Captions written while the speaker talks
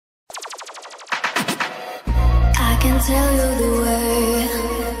can tell you the way,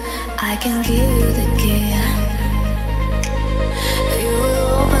 I can give you the key. You will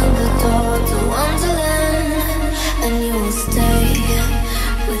open the door to Wonderland, and you will stay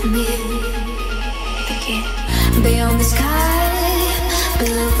with me. The key. Beyond the sky,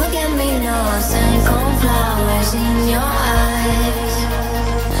 blue forget-me-nots and cornflowers in your eyes.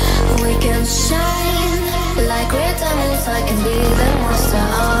 We can shine like red diamonds. I can be the monster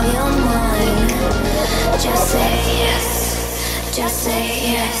of your mind. Just say yes, just say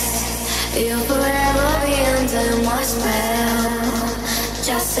yes. You'll forever be under my spell.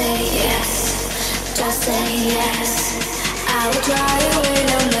 Just say yes, just say yes. I will try you in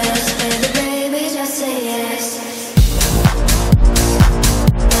a mess, baby, baby, just say yes.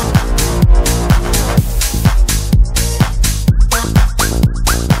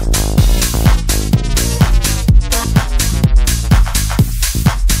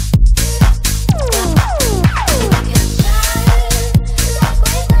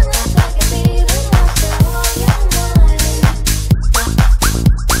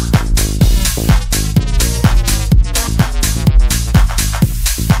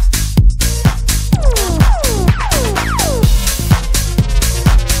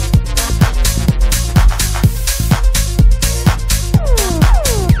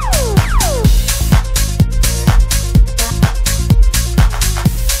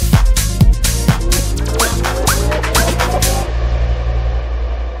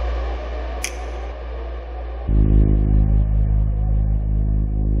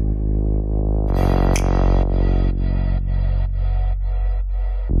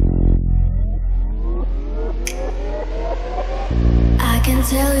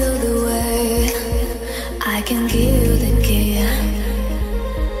 Tell you the way, I can give you the key.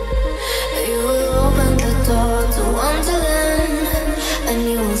 You will open the door to Wonderland, and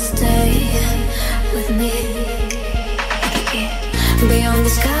you will stay with me. Beyond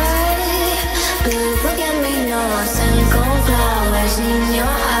the sky, blue forget-me-nots and cornflowers in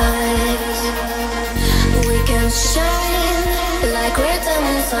your eyes. We can shine like red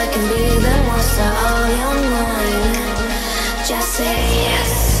diamonds. I can be the monster of your mind. Just say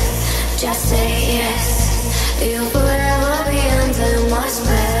yes, just say yes. You'll forever be under my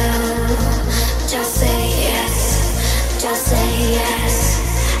spell. Just say yes, just say yes.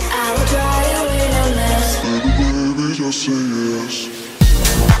 I will try you in a mess. Baby, baby, just say yes.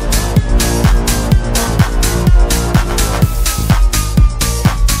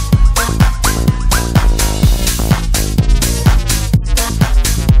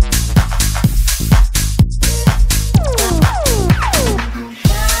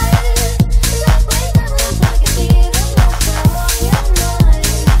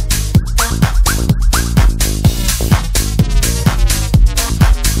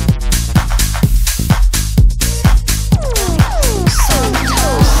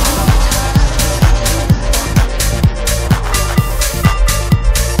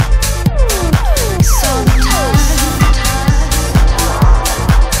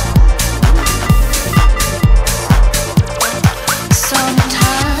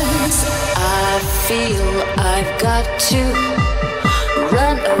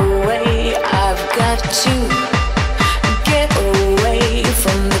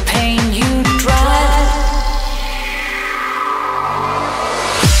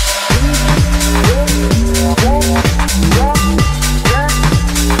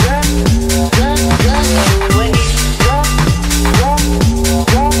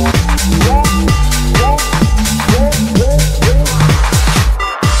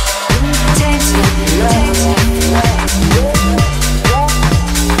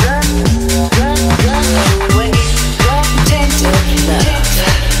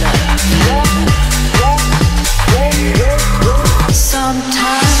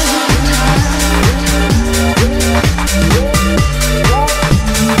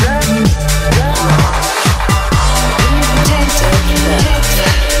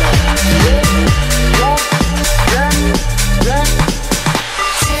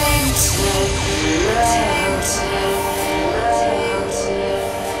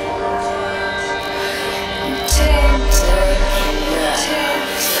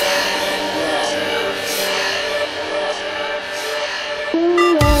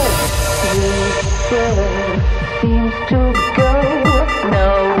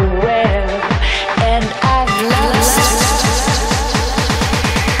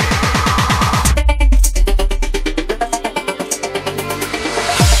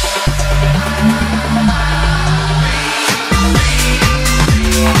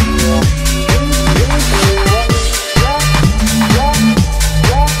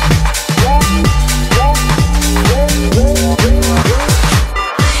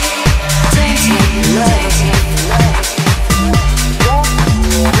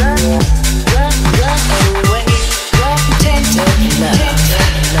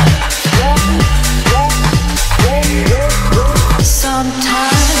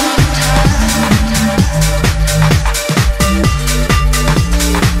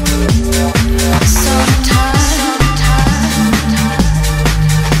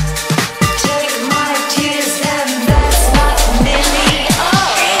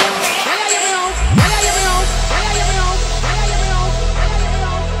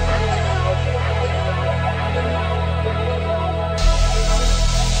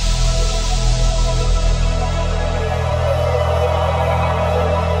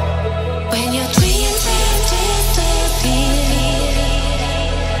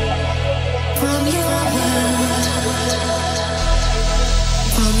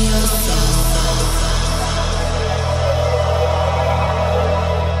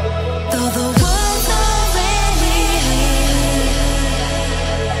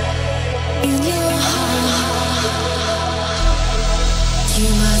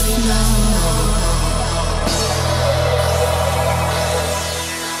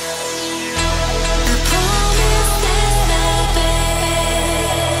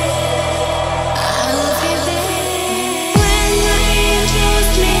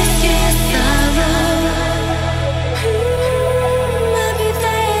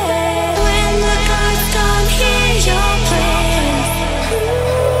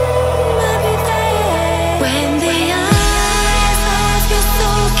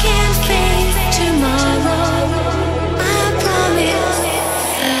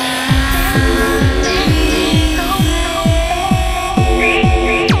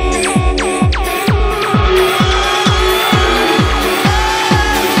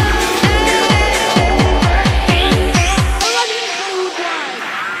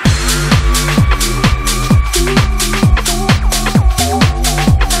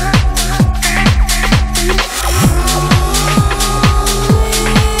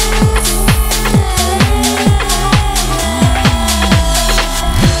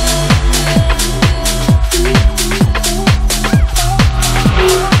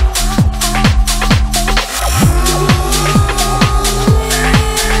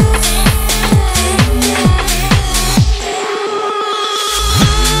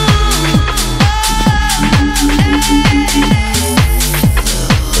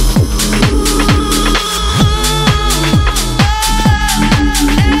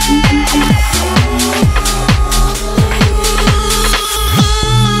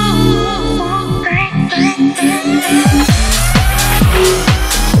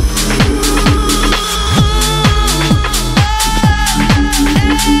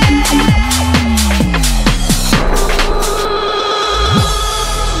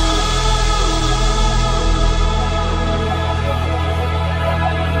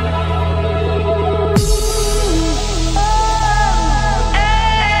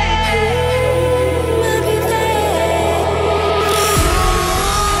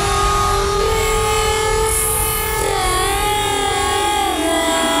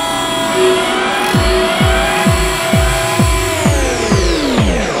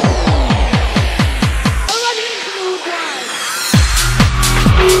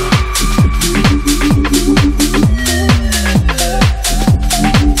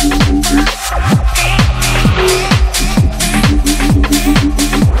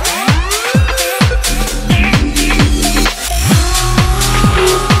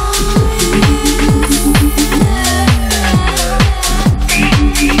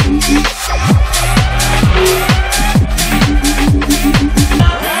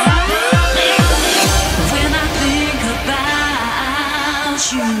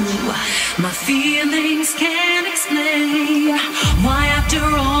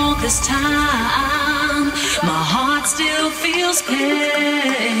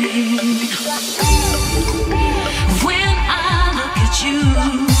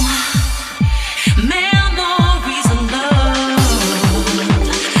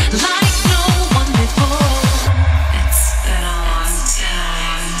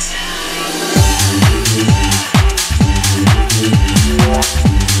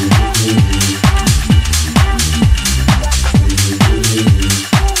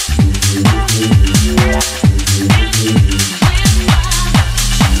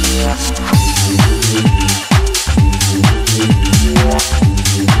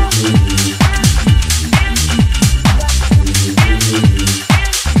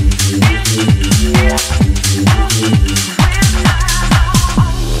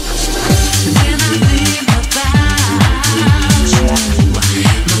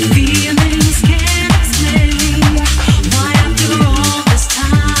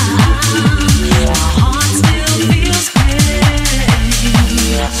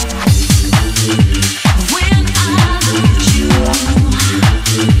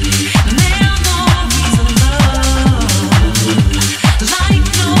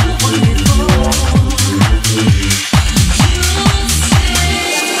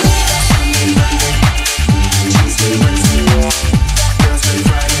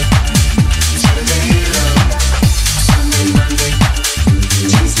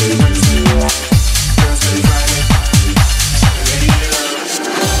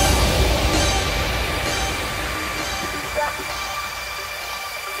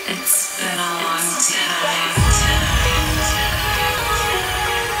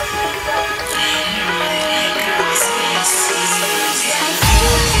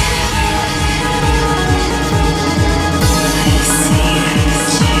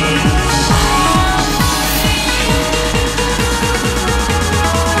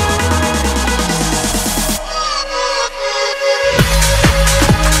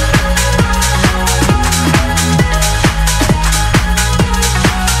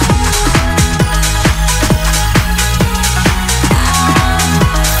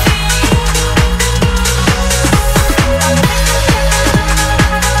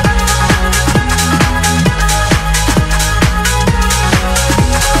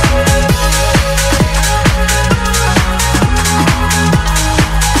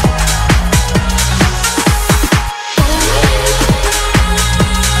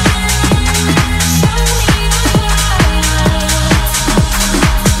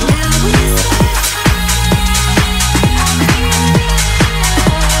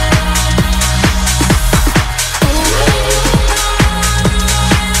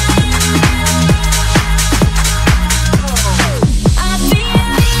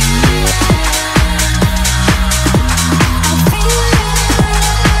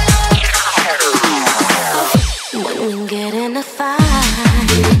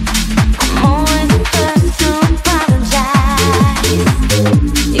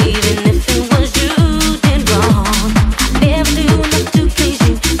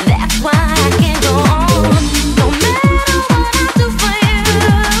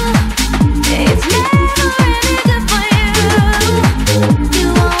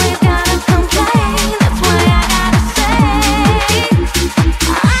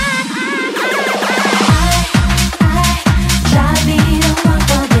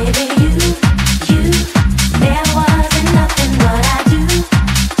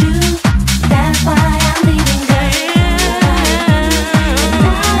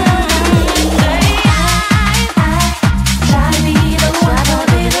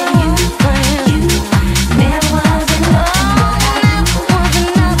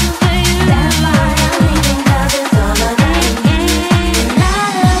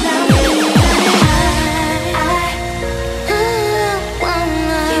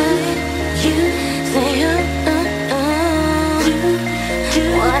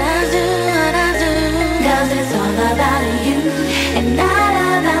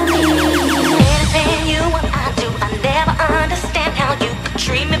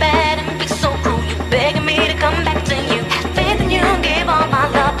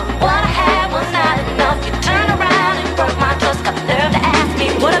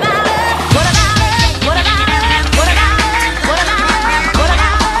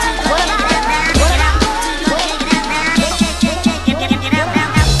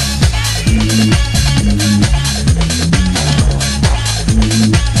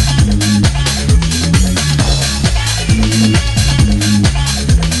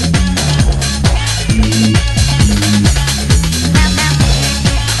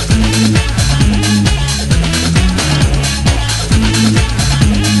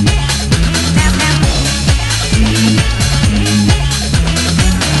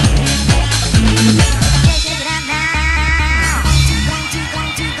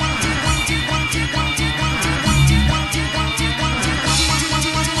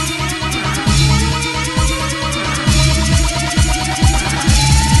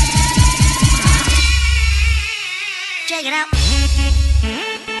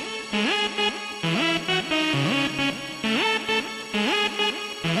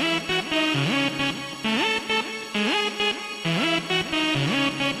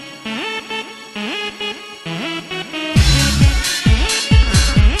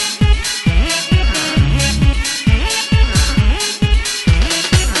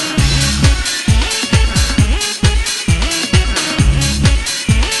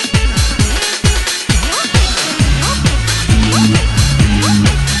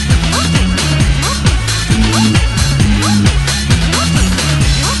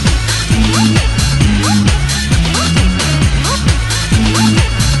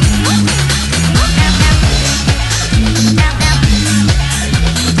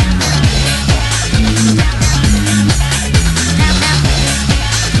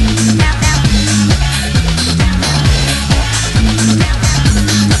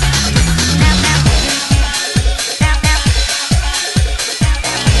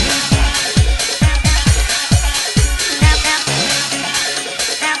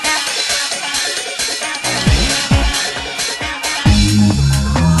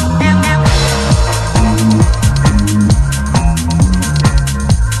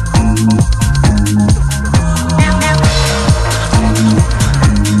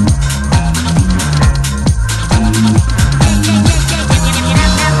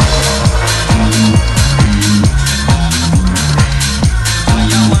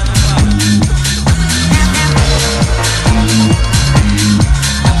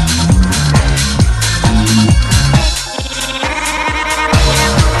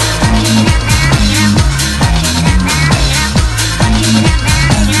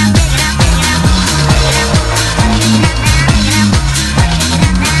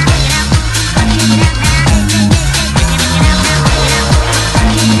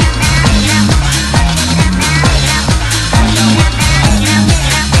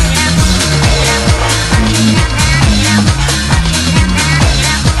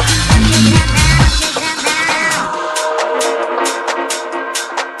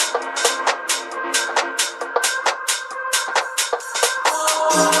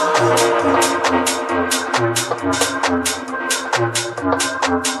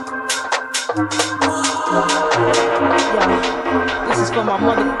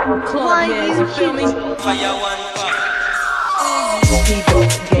 People,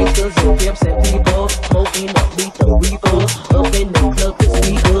 gangsters and pimps and people smoking up lethal reefers up in the club with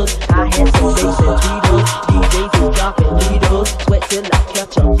speakers. I had some bass and tweeters, DJs is dropping leaders, sweat till I kept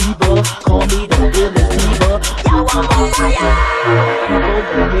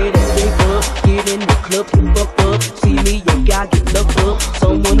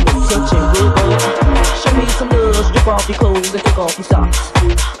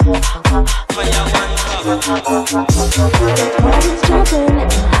Party's jumping,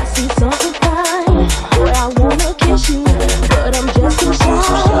 I see something fine. Boy, I wanna kiss you, but I'm just too shy.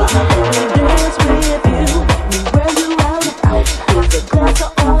 Let me dance with you, let me wear you out. Here's a glass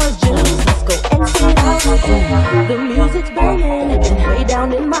of orange juice, let's go exit out. The music's burning, way down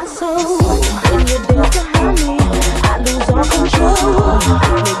in my soul. When you dance behind me, I lose all control.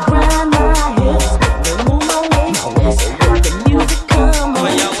 Let me grind my hips, let me move my waist. Let the music come on,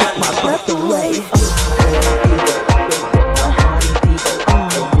 take my breath away.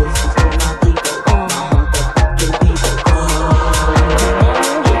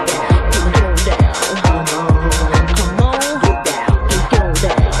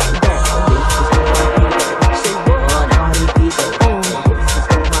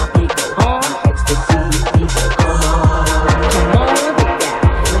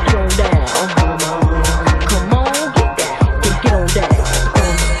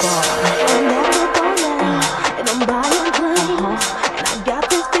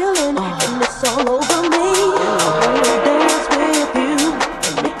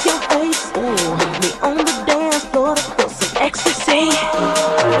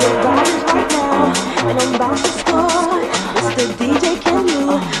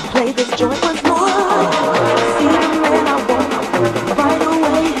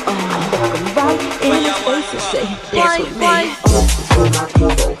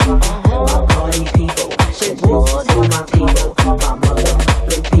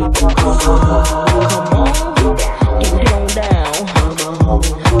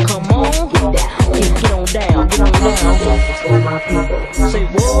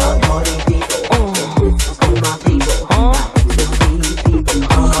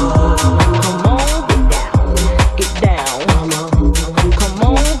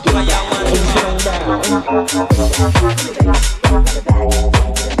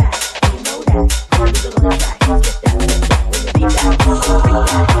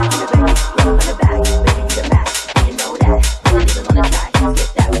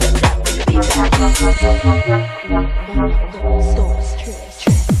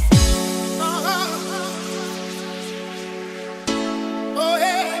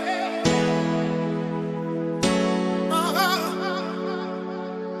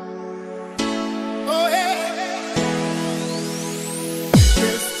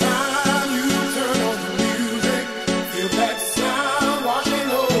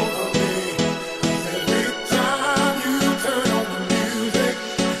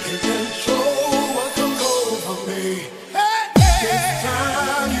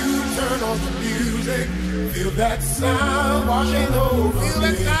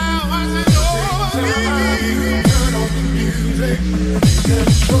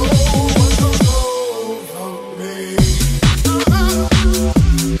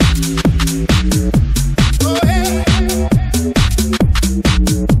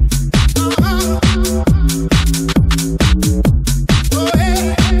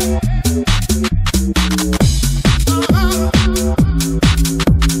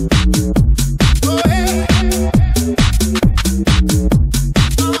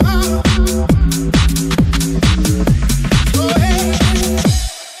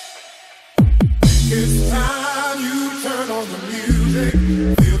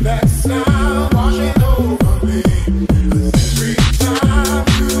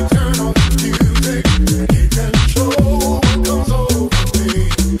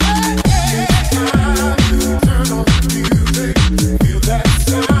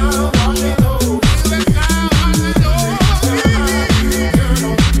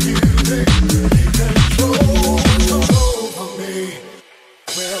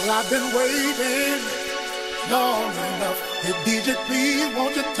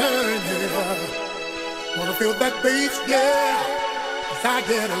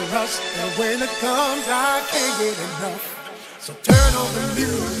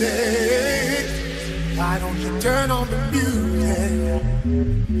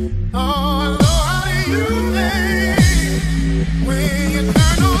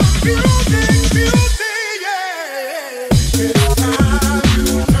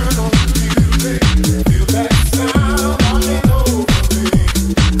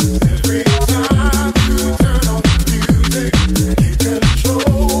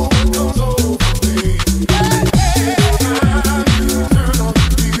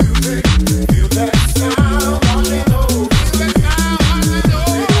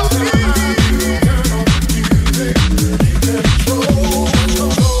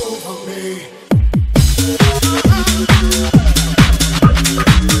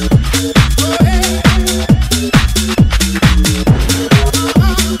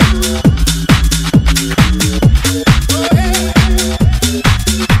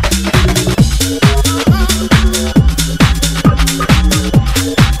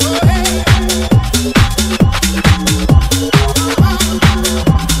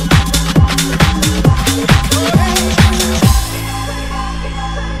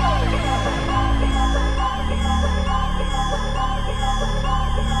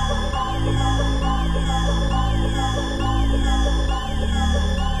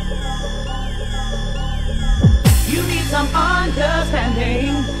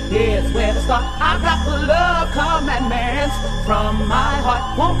 Here's where to start. I got the love commandments from my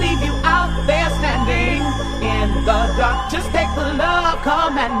heart. Won't leave you out there standing in the dark. Just take the love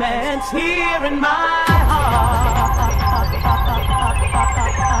commandments here in my heart.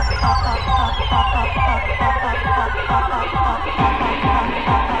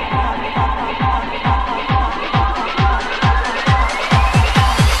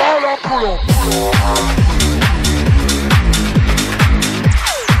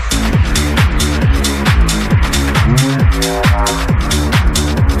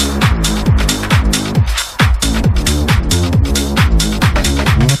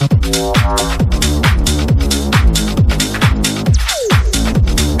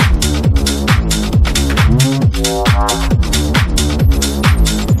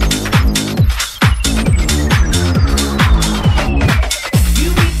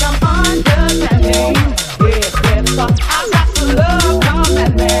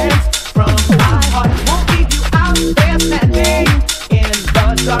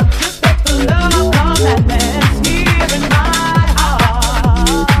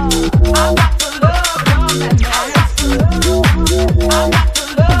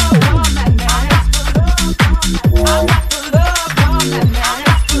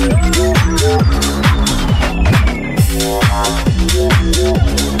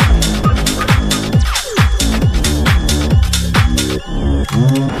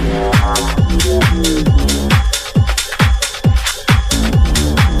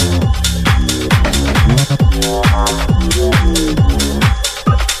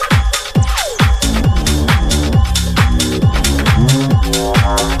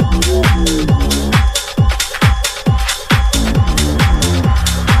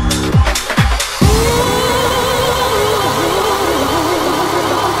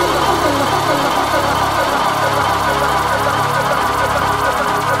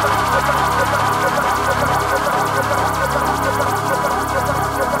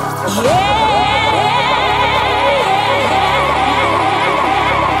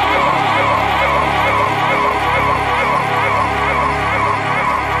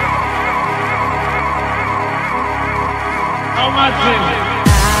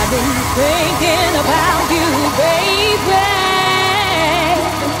 I've been thinking about you, baby.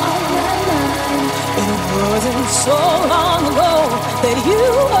 It wasn't so long ago that you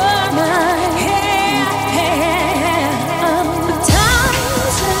were mine. The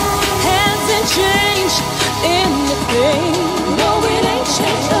times hasn't changed anything. No, it ain't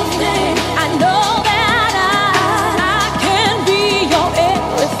changed a thing. I know that I can be your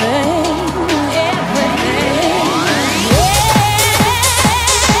everything.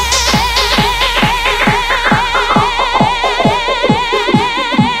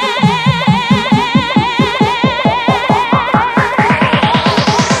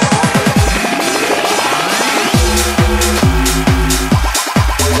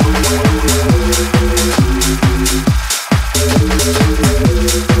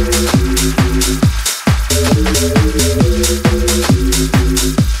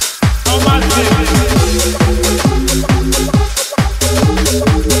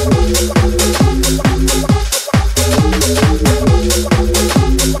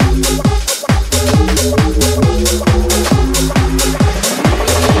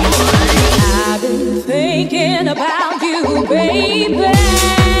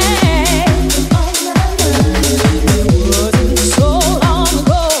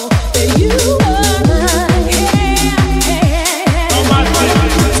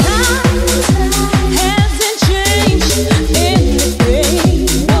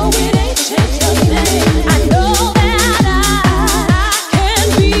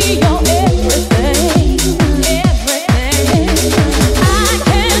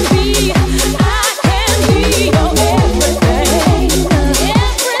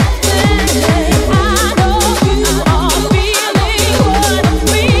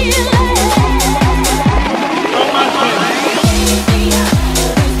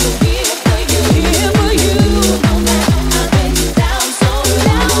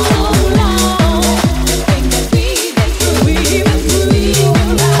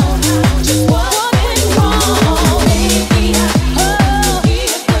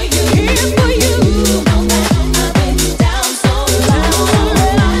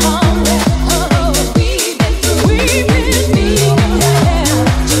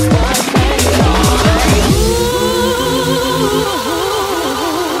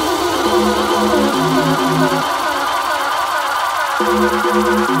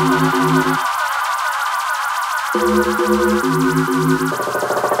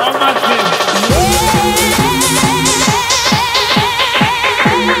 How much is